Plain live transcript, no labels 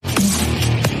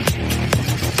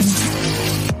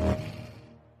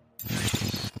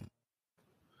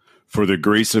For the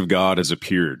grace of God has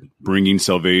appeared, bringing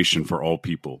salvation for all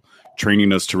people,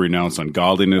 training us to renounce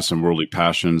ungodliness and worldly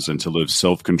passions and to live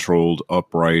self-controlled,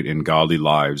 upright, and godly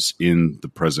lives in the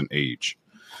present age.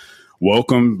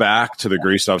 Welcome back to the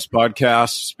Grace Ops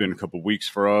podcast. It's been a couple of weeks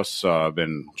for us. I've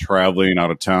been traveling out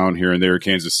of town here and there,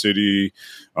 Kansas City.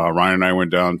 Ryan and I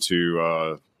went down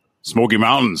to Smoky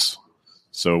Mountains.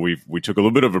 So we took a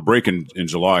little bit of a break in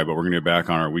July, but we're going to get back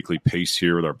on our weekly pace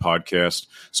here with our podcast.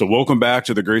 So welcome back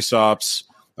to the Grace Ops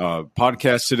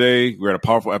podcast today. We had a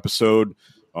powerful episode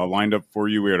lined up for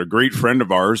you. We had a great friend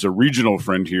of ours, a regional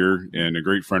friend here, and a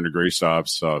great friend of Grace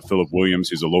Ops, Philip Williams.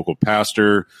 He's a local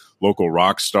pastor, local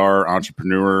rock star,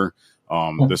 entrepreneur.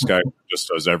 This guy just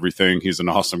does everything. He's an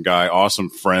awesome guy, awesome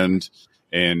friend.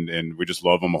 And we just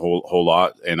love him a whole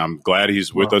lot. And I'm glad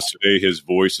he's with us today. His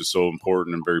voice is so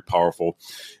important and very powerful.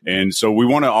 And so we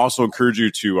want to also encourage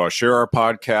you to share our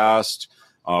podcast,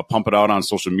 pump it out on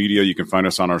social media. You can find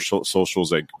us on our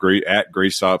socials at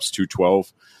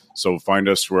GraceOps212. So find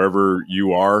us wherever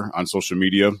you are on social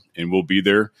media, and we'll be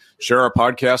there. Share our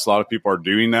podcast. A lot of people are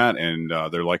doing that, and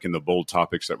they're liking the bold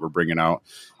topics that we're bringing out.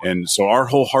 And so our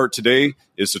whole heart today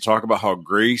is to talk about how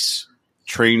grace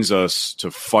trains us to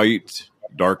fight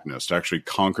darkness, to actually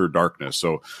conquer darkness.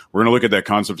 So we're going to look at that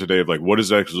concept today of like, what does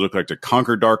that actually look like to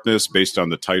conquer darkness based on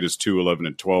the Titus 2, 11,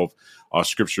 and 12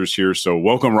 scriptures here. So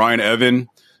welcome, Ryan Evan.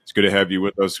 It's good to have you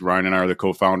with us. Ryan and I are the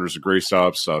co-founders of Grace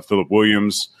Ops. Philip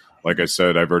Williams, like I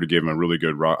said, I've already given him a really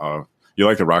good you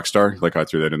like the rock star? Like I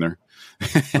threw that in there.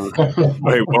 Hey,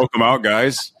 welcome out,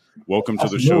 guys. Welcome to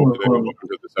the show today. Welcome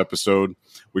to this episode.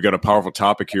 We got a powerful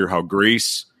topic here, how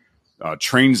grace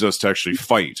trains us to actually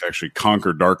fight, to actually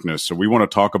conquer darkness. So we want to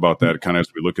talk about that kind of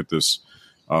as we look at this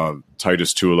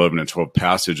Titus 2, 11, and 12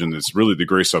 passage. And it's really the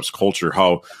Grace Ops culture,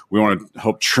 how we want to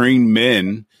help train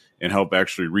men and help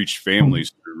actually reach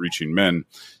families through reaching men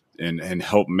and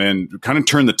help men kind of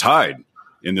turn the tide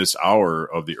in this hour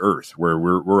of the earth where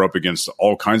we're up against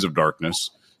all kinds of darkness,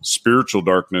 spiritual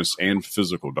darkness and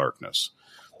physical darkness.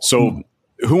 So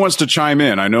who wants to chime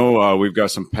in? I know we've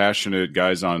got some passionate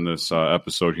guys on this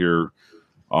episode here.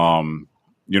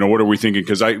 What are we thinking?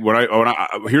 Because here's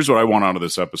what I want out of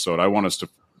this episode. I want us to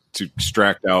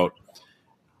extract out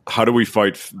how do we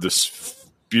fight the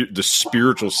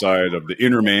spiritual side of the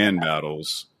inner man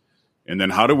battles, and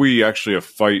then how do we actually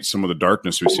fight some of the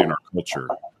darkness we see in our culture,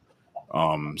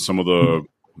 some of the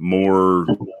more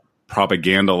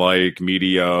propaganda-like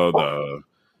media, the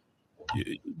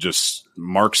just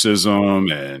Marxism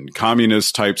and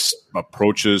communist types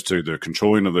approaches to the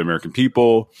controlling of the American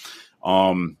people.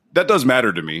 That does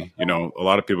matter to me. A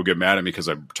lot of people get mad at me because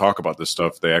I talk about this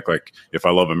stuff. They act like if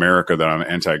I love America, that I'm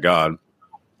anti-God,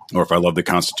 or if I love the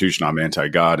Constitution, I'm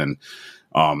anti-God. And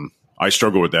I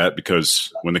struggle with that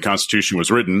because when the Constitution was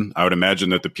written, I would imagine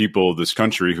that the people of this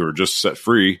country who are just set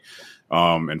free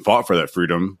and fought for that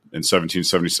freedom in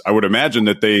 1770, I would imagine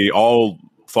that they all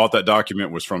thought that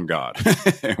document was from God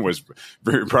and was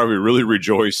probably really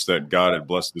rejoiced that God had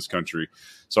blessed this country.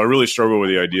 So I really struggle with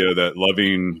the idea that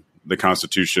loving the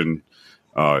Constitution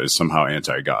is somehow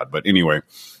anti-God. But anyway,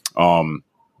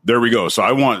 there we go. So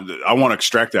I want to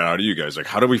extract that out of you guys. Like,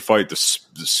 how do we fight the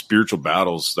spiritual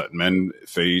battles that men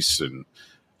face, and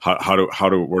what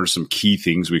are some key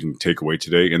things we can take away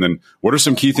today? And then what are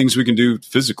some key things we can do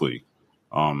physically?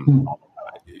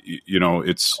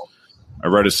 I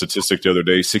read a statistic the other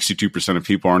day, 62% of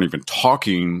people aren't even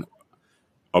talking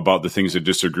about the things they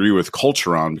disagree with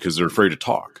culture on because they're afraid to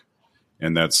talk.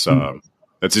 And that's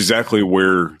exactly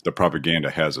where the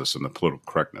propaganda has us in the political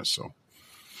correctness.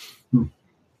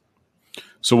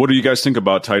 So what do you guys think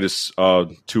about Titus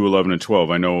 2, 11, and 12?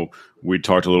 I know we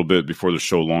talked a little bit before the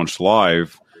show launched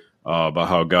live about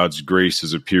how God's grace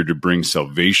has appeared to bring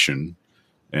salvation.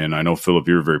 And I know, Philip,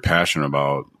 you're very passionate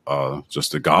about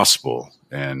just the gospel.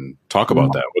 And talk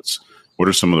about that. What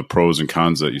are some of the pros and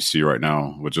cons that you see right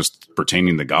now with just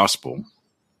pertaining the gospel?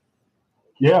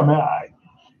 Yeah, man,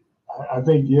 I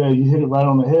think you hit it right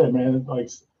on the head, man. Like,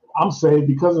 I'm saved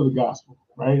because of the gospel,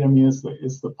 right? I mean, it's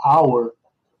the power,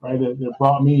 right, that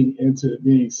brought me into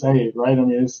being saved, right? I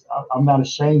mean, I'm not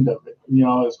ashamed of it,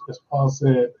 as Paul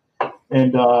said.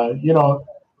 And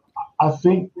I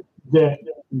think that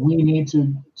we need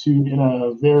to in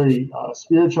a very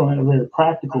spiritual and a very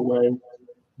practical way,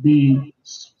 be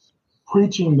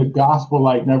preaching the gospel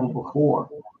like never before.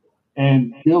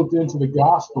 And built into the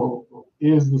gospel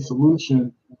is the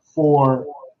solution for,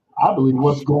 I believe,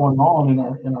 what's going on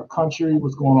in our country,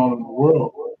 what's going on in the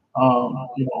world.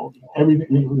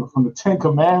 Everything from the 10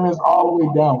 Commandments all the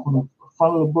way down, from the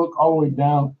front of the book all the way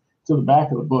down to the back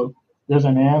of the book. There's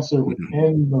an answer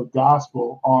within the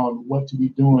gospel on what to be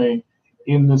doing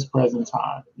in this present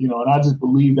time, and I just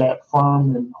believe that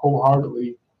firm and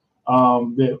wholeheartedly,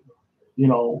 that,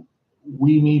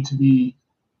 we need to be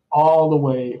all the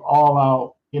way, all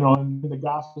out, and the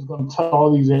gospel is going to touch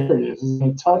all these areas. It's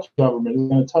going to touch government. It's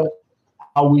going to touch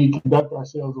how we conduct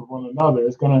ourselves with one another.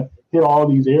 It's going to hit all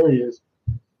these areas.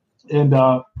 And,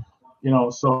 so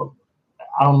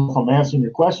I don't know if I'm answering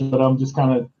your question, but I'm just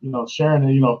kind of, sharing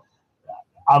it.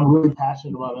 I'm really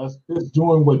passionate about us just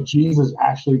doing what Jesus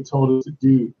actually told us to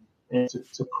do, and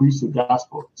to preach the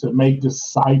gospel, to make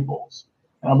disciples.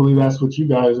 And I believe that's what you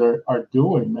guys are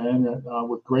doing, man,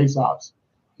 with Grace Ops.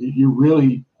 You're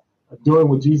really doing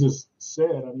what Jesus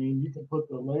said. I mean, you can put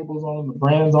the labels on it, the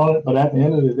brands on it, but at the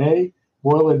end of the day,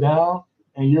 boil it down,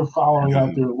 and you're following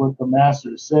after what the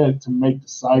master said to make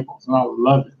disciples. And I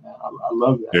love it, man. I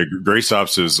love that. Yeah, Grace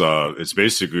Ops is it's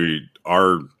basically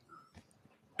our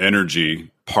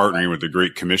energy partnering with the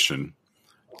Great Commission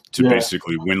to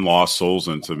basically win lost souls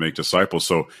and to make disciples.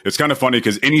 So it's kind of funny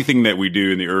because anything that we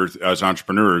do in the earth as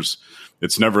entrepreneurs,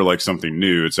 it's never like something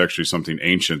new. It's actually something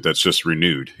ancient that's just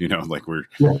renewed. Like we're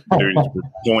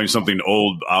pulling something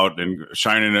old out and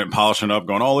shining it and polishing it up,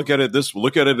 going, oh, look at it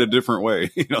a different way.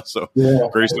 So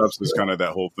Grace Ops is kind of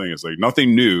that whole thing. It's like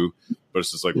nothing new, but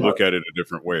it's just like, look at it a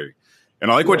different way. And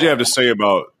I like what you have to say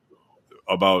about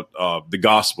the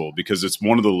gospel, because it's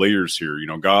one of the layers here.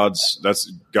 God's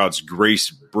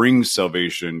grace brings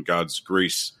salvation. God's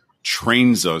grace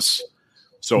trains us.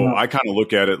 So I kind of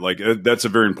look at it like that's a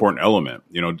very important element.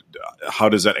 How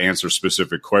does that answer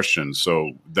specific questions?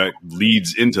 So that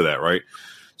leads into that, right?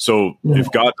 So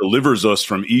if God delivers us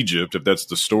from Egypt, if that's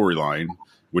the storyline,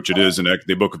 which it is in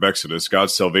the book of Exodus,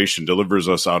 God's salvation delivers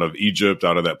us out of Egypt,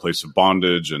 out of that place of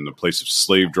bondage and the place of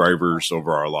slave drivers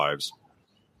over our lives.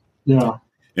 Yeah.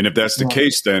 And if that's the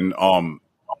case, then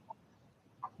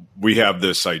we have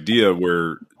this idea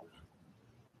where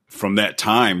from that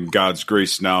time, God's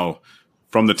grace now,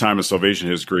 from the time of salvation,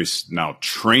 his grace now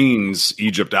trains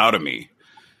Egypt out of me.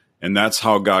 And that's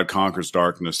how God conquers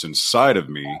darkness inside of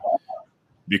me.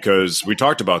 Because we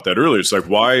talked about that earlier. It's like,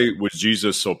 why was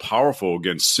Jesus so powerful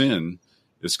against sin?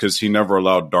 It's because he never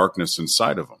allowed darkness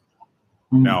inside of him.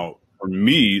 Mm-hmm. Now, for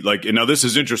me, now this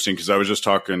is interesting because I was just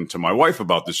talking to my wife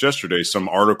about this yesterday. Some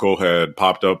article had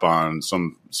popped up on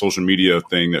some social media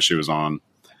thing that she was on.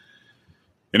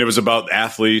 And it was about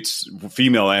athletes,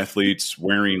 female athletes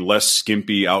wearing less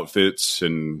skimpy outfits,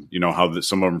 and how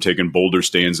some of them taking boulder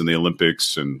stands in the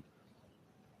Olympics, and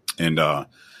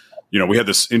we had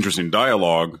this interesting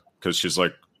dialogue because she's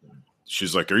like,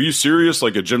 are you serious?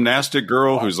 Like a gymnastic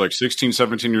girl who's like 16,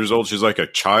 17 years old. She's like a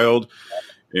child,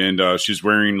 and she's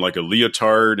wearing like a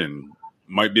leotard and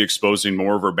might be exposing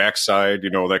more of her backside,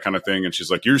 that kind of thing. And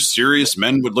she's like, you're serious?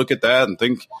 Men would look at that and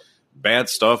think bad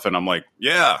stuff. And I'm like,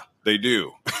 yeah. They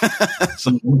do.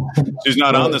 So, she's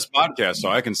not on this podcast, so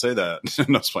I can say that.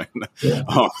 No, it's fine.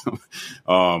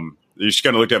 She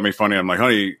kind of looked at me funny. I'm like,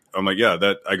 honey,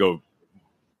 yeah, I go,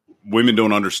 women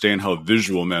don't understand how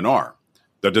visual men are.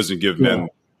 That doesn't give men,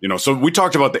 so we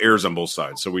talked about the errors on both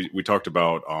sides. So we talked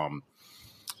about, I'm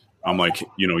like,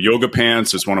 yoga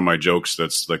pants is one of my jokes.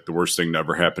 That's like the worst thing to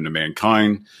ever happen to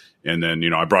mankind. And then,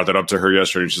 I brought that up to her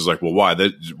yesterday, and she's like, well, why?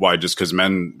 Why? Just because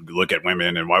men look at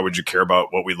women, and why would you care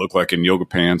about what we look like in yoga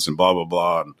pants and blah, blah,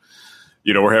 blah. And,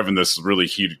 we're having this really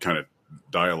heated kind of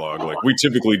dialogue like we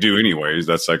typically do anyways.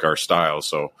 That's like our style.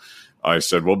 So I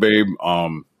said, well, babe,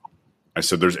 I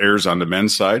said, there's errors on the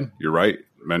men's side. You're right.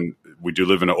 Men, we do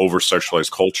live in an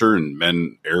over-sexualized culture, and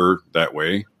men err that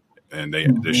way, and they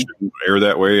shouldn't err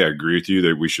that way. I agree with you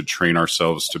that we should train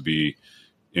ourselves to be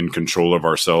in control of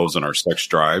ourselves and our sex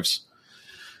drives.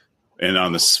 And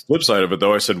on the flip side of it,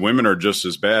 though, I said women are just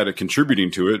as bad at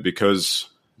contributing to it because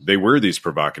they wear these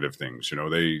provocative things.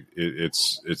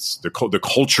 It's the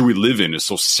culture we live in is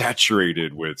so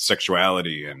saturated with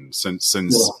sexuality and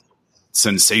sensation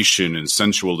and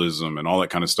sensualism and all that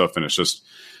kind of stuff. And it's just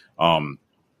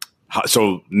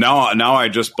so now I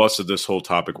just busted this whole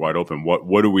topic wide open.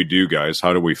 What do we do, guys?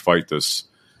 How do we fight this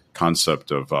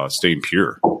concept of staying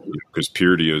pure? Because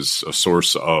purity is a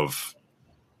source of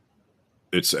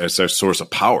it's a source of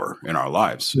power in our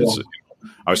lives. Yeah.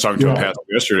 I was talking to a pastor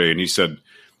yesterday, and he said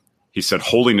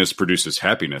holiness produces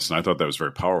happiness, and I thought that was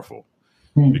very powerful.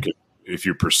 Because if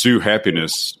you pursue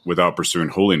happiness without pursuing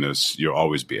holiness, you'll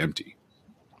always be empty.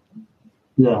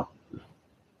 Yeah,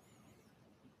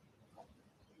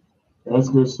 that's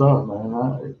good stuff,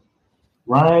 man.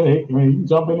 Ryan, you can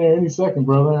jump in there any second,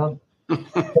 brother.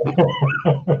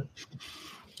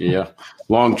 Yeah,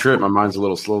 long trip. My mind's a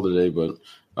little slow today, but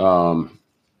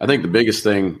I think the biggest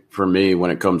thing for me when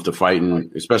it comes to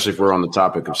fighting, especially if we're on the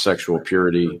topic of sexual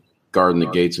purity, guarding the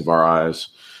gates of our eyes,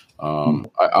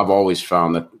 I've always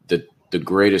found that the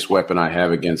greatest weapon I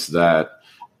have against that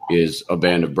is a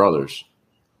band of brothers.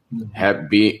 But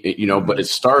it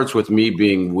starts with me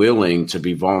being willing to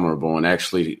be vulnerable and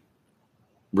actually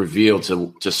reveal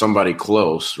to somebody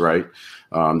close, right?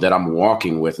 That I'm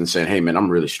walking with and saying, hey man, I'm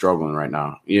really struggling right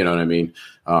now. You know what I mean?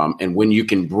 And when you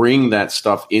can bring that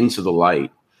stuff into the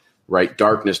light, right?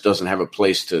 Darkness doesn't have a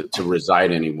place to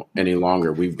reside any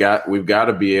longer. We've got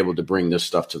to be able to bring this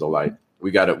stuff to the light.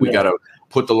 We got to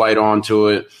put the light onto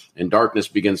it, and darkness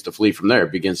begins to flee from there.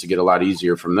 It begins to get a lot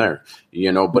easier from there,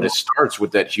 but it starts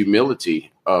with that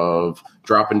humility of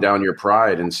dropping down your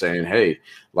pride and saying, hey,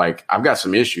 like I've got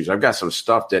some issues. I've got some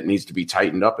stuff that needs to be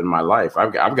tightened up in my life.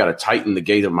 I've got to tighten the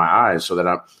gate of my eyes so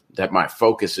that my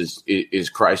focus is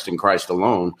Christ and Christ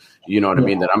alone. You know what I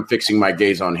mean? That I'm fixing my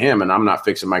gaze on him and I'm not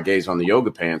fixing my gaze on the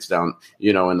yoga pants down,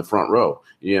 in the front row,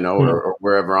 or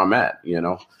wherever I'm at,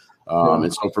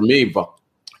 And so for me,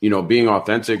 being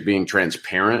authentic, being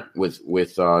transparent with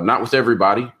not with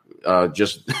everybody,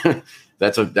 just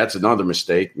that's another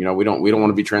mistake. We don't want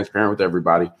to be transparent with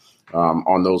everybody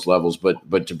on those levels,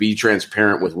 but to be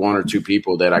transparent with one or two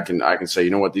people that I can say, you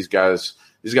know what, these guys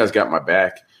got my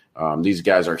back. These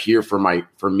guys are here for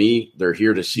me. They're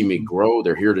here to see me grow.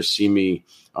 They're here to see me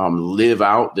live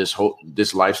out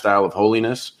this lifestyle of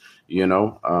holiness.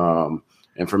 And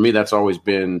for me, that's always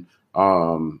been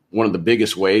one of the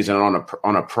biggest ways. And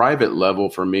on a private level,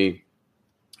 for me,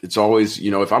 it's always,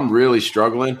 if I'm really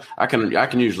struggling, I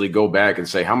can usually go back and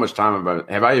say, how much time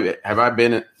have I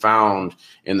been found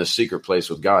in the secret place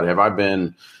with God? Have I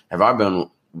been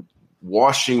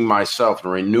washing myself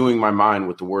and renewing my mind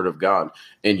with the word of God?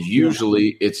 And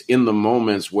usually it's in the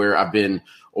moments where I've been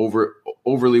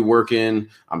overly working,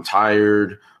 I'm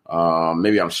tired,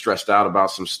 maybe I'm stressed out about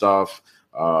some stuff,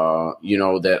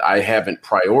 that I haven't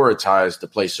prioritized the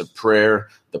place of prayer,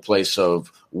 the place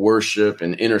of worship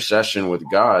and intercession with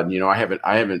God.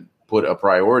 I haven't put a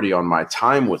priority on my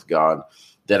time with God,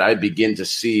 that I begin to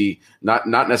see not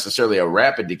necessarily a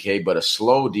rapid decay, but a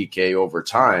slow decay over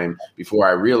time before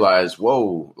I realize,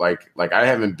 whoa, like I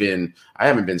haven't been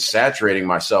saturating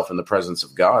myself in the presence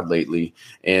of God lately.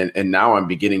 And now I'm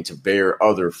beginning to bear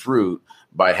other fruit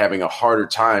by having a harder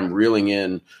time reeling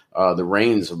in the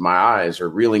reins of my eyes, or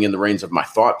reeling in the reins of my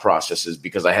thought processes,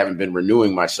 because I haven't been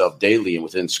renewing myself daily and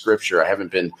within scripture. I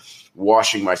haven't been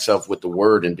washing myself with the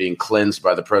word and being cleansed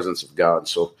by the presence of God.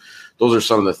 So those are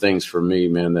some of the things for me,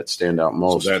 man, that stand out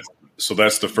most. So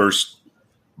that's the first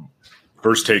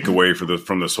takeaway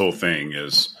from this whole thing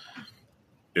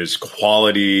is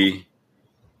quality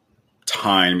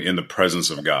time in the presence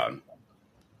of God.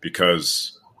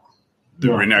 Because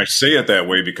and I say it that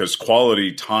way because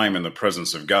quality time in the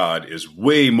presence of God is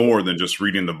way more than just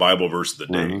reading the Bible verse of the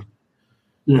day.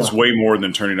 Mm-hmm. It's way more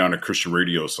than turning on a Christian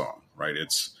radio song, right?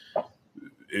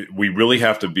 We really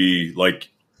have to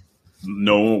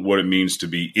know what it means to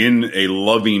be in a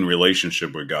loving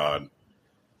relationship with God,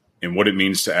 and what it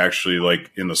means to actually, like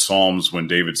in the Psalms, when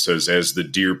David says, as the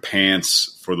deer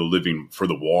pants for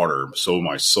the water, so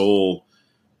my soul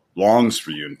longs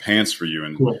for you and pants for you.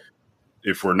 And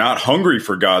if we're not hungry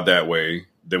for God that way,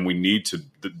 then we need to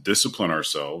discipline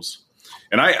ourselves.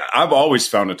 And I've always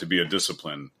found it to be a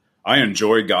discipline. I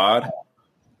enjoy God,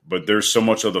 but there's so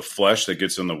much of the flesh that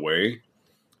gets in the way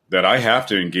that I have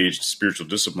to engage spiritual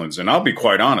disciplines. And I'll be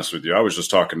quite honest with you. I was just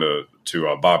talking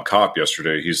to Bob Kopp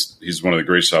yesterday. He's one of the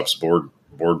Grace Ops board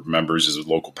members. He's a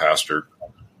local pastor.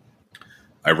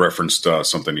 I referenced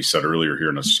something he said earlier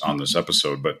here on this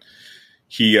episode, but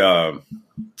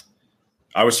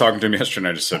I was talking to him yesterday,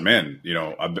 and I just said, man,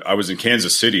 I was in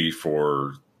Kansas City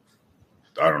for,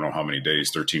 I don't know how many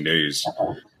days, 13 days,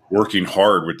 working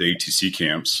hard with the ATC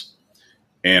camps.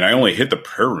 And I only hit the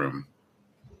prayer room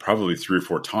probably 3 or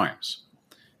 4 times.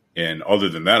 And other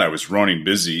than that, I was running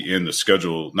busy in the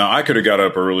schedule. Now, I could have got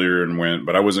up earlier and went,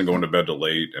 but I wasn't going to bed till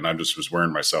late, and I just was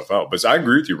wearing myself out. But I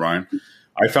agree with you, Ryan.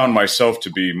 I found myself to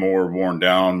be more worn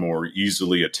down, more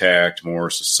easily attacked, more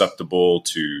susceptible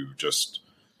to just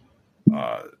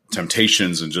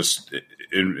temptations, and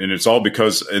and it's all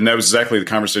because, and that was exactly the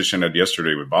conversation I had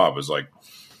yesterday with Bob. It was like,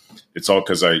 it's all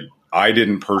because I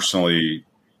didn't personally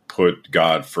put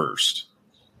God first.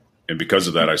 And because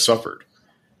of that, I suffered.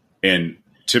 And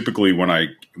typically when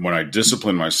I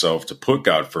discipline myself to put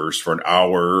God first for an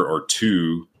hour or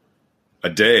 2 a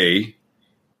day,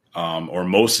 or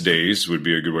most days would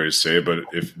be a good way to say it. But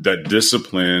if that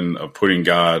discipline of putting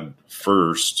God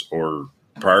first or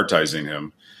prioritizing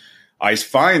him, I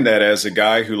find that as a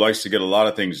guy who likes to get a lot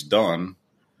of things done,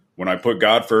 when I put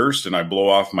God first and I blow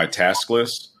off my task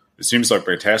list, it seems like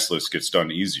my task list gets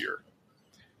done easier.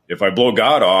 If I blow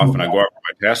God off and I go out for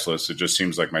my task list, it just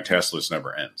seems like my task list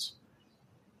never ends.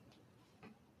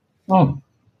 Wow.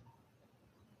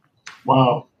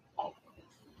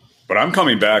 But I'm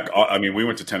coming back. I mean, we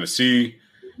went to Tennessee.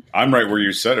 I'm right where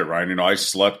you said it, Ryan. I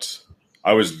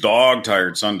was dog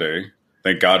tired Sunday.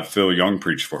 Thank God Phil Young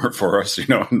preached for us,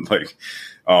 and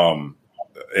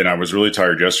I was really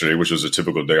tired yesterday, which was a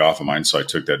typical day off of mine. So I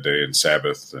took that day and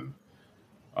Sabbath, and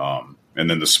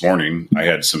then this morning I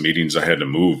had some meetings I had to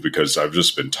move because I've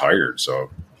just been tired. So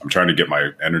I'm trying to get my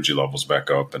energy levels back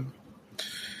up. And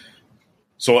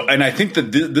I think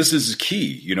that this is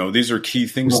key. These are key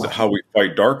things to how we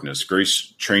fight darkness.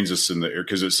 Grace trains us in the air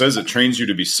because it says it trains you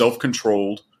to be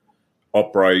self-controlled,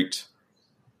 upright,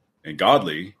 and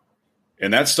godly.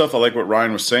 And that stuff, I like what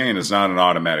Ryan was saying, is not an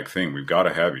automatic thing. We've got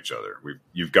to have each other.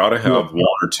 You've got to have one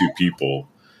or two people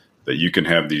that you can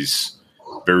have these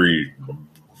very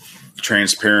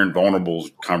transparent, vulnerable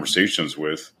conversations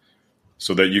with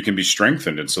so that you can be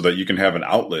strengthened and so that you can have an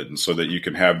outlet and so that you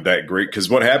can have that great – because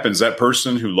what happens, that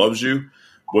person who loves you,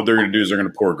 what they're going to do is they're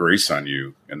going to pour grace on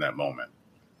you in that moment.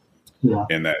 Yeah.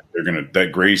 And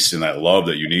that grace and that love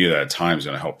that you need at that time is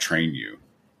going to help train you.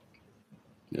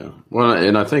 Yeah. Well,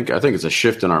 and I think it's a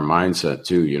shift in our mindset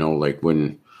too, like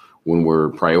when we're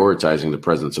prioritizing the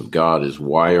presence of God is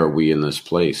why are we in this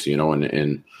place,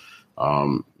 and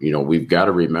we've got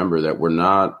to remember that we're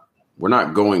not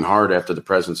going hard after the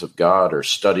presence of God or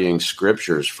studying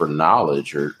scriptures for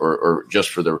knowledge or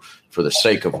just for the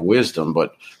sake of wisdom,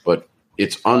 but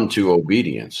it's unto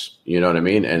obedience. You know what I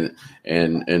mean?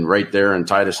 And right there in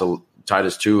Titus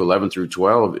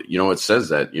 2:11-12, it says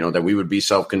that, that we would be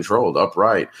self-controlled,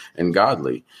 upright, and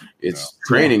godly. It's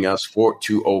training us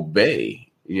to obey.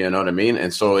 You know what I mean?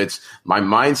 And so it's my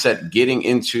mindset getting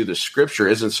into the scripture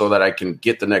isn't so that I can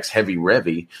get the next heavy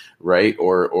revy, right?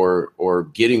 Or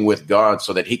getting with God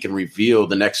so that he can reveal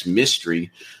the next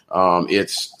mystery.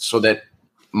 It's so that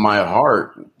my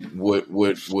heart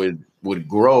would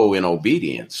grow in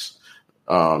obedience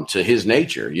to his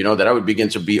nature, that I would begin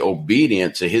to be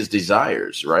obedient to his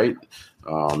desires. Right.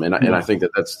 And I think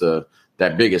that's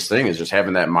that biggest thing is just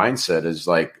having that mindset is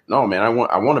like, no, man, I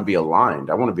want to be aligned.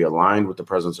 I want to be aligned with the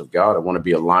presence of God. I want to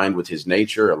be aligned with his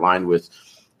nature, aligned with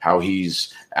how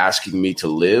he's asking me to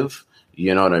live.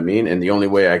 You know what I mean? And the only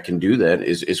way I can do that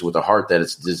is with a heart that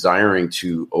it's desiring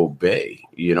to obey.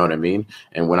 You know what I mean?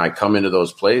 And when I come into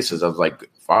those places, I was like,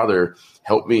 Father,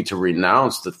 help me to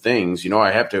renounce the things,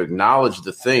 I have to acknowledge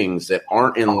the things that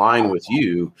aren't in line with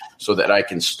you so that I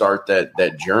can start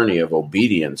that journey of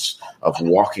obedience, of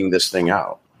walking this thing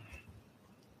out.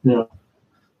 Yeah.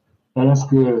 And that's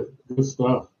good. Good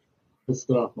stuff. Good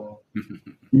stuff, man.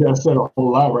 You guys said a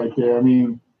whole lot right there. I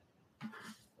mean,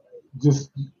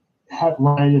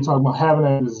 Ryan, you're talking about having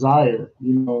that desire,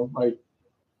 you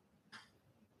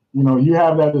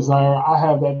have that desire. I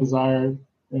have that desire.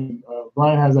 And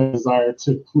Brian has that desire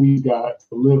to please God,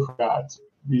 to live for God.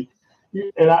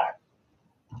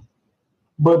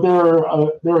 But there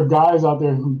are guys out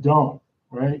there who don't,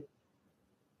 right?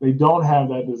 They don't have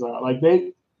that desire. Like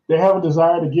they have a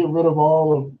desire to get rid of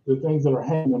all of the things that are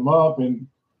hanging them up and,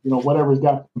 whatever's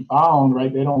got them bound,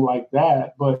 right? They don't like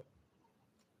that, but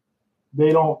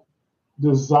they don't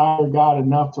desire God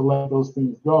enough to let those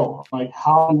things go. Like,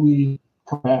 how do we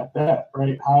combat that,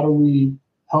 right? How do we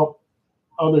help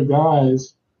other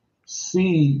guys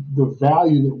see the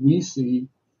value that we see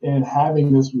in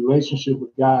having this relationship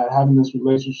with God, having this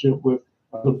relationship with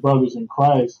other brothers in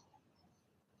Christ?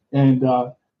 And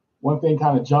one thing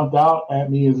kind of jumped out at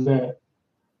me is that,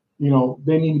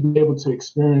 they need to be able to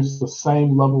experience the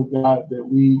same love of God that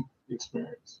we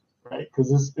experience, right?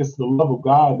 Because it's the love of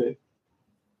God that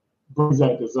brings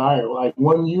that desire. Like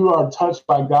when you are touched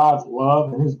by God's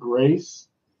love and his grace,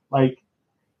 like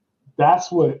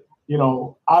that's what,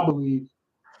 I believe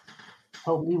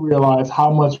helped me realize how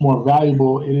much more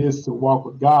valuable it is to walk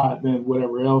with God than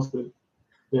whatever else that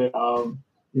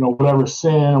whatever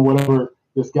sin or whatever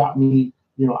that's got me,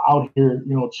 out here,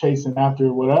 chasing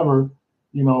after whatever,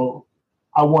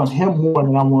 I want him more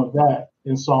than I want that.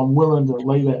 And so I'm willing to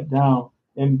lay that down.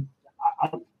 And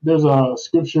there's a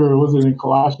scripture, was it in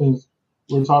Colossians,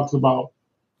 where it talks about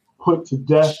put to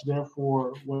death,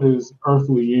 therefore, what is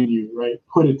earthly in you, right?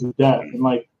 Put it to death. And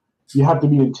like, you have to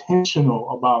be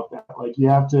intentional about that. Like you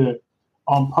have to,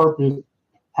 on purpose,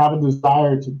 have a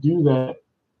desire to do that.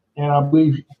 And I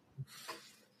believe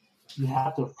you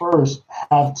have to first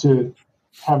have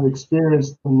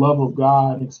experienced the love of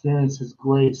God, experience his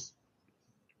grace.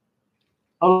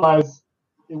 Otherwise,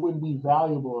 it wouldn't be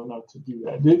valuable enough to do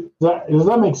that. Does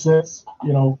that make sense?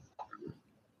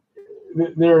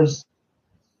 There's,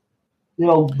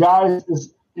 guys,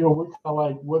 we're kind of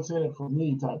like, what's in it for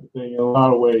me type of thing in a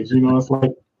lot of ways. It's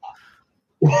like,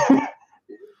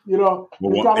 Well,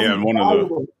 and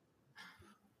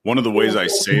one of the ways I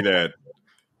say that,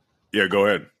 yeah, go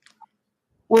ahead.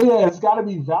 Well, yeah, it's got to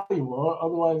be valuable.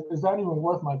 Otherwise, it's not even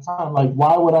worth my time. Like,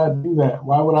 why would I do that?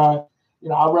 Why would I,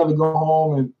 I'd rather go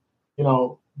home and,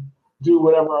 do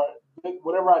whatever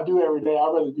I do every day.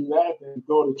 I'd rather do that than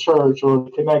go to church or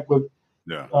connect with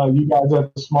you guys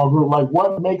at the small group. Like,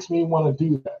 what makes me want to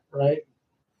do that, right?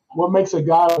 What makes a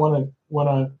guy want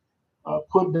to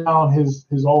put down his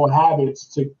old habits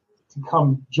to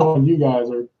come join you guys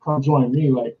or come join me?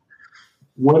 Like,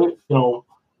 what's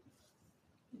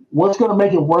going to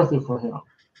make it worth it for him?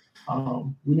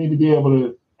 We need to be able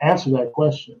to answer that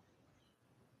question.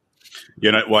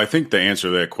 Yeah, well, I think the answer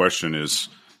to that question is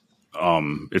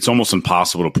it's almost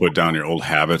impossible to put down your old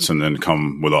habits and then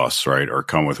come with us, right? Or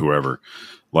come with whoever.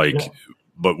 But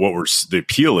the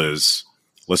appeal is,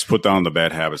 let's put down the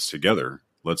bad habits together.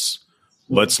 Let's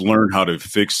learn how to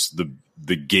fix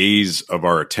the gaze of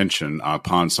our attention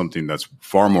upon something that's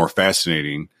far more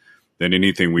fascinating than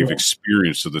anything we've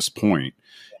experienced to this point.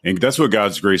 And that's what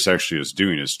God's grace actually is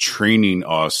doing, is training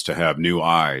us to have new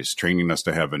eyes, training us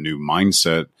to have a new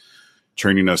mindset,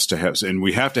 training us to have, and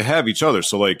we have to have each other.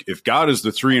 So like, if God is the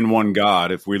 3-in-1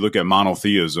 God, if we look at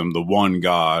monotheism, the one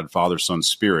God, Father, Son,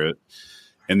 Spirit,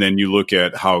 and then you look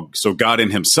at so God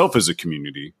in himself is a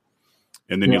community.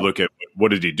 And then you look at, what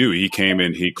did he do? He came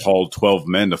and he called 12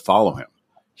 men to follow him.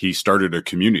 He started a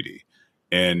community.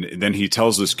 And then he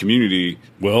tells this community,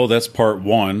 well, that's part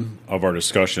one of our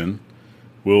discussion.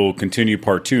 We'll continue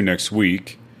part 2 next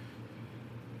week.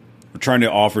 We're trying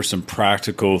to offer some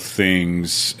practical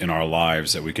things in our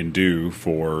lives that we can do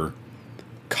for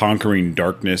conquering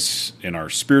darkness in our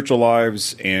spiritual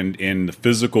lives and in a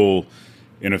physical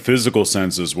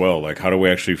sense as well. Like, how do we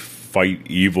actually fight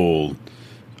evil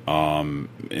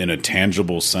in a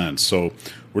tangible sense? So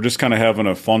we're just kind of having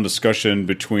a fun discussion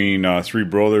between 3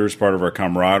 brothers, part of our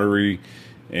camaraderie,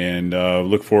 and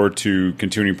look forward to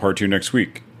continuing part 2 next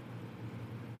week.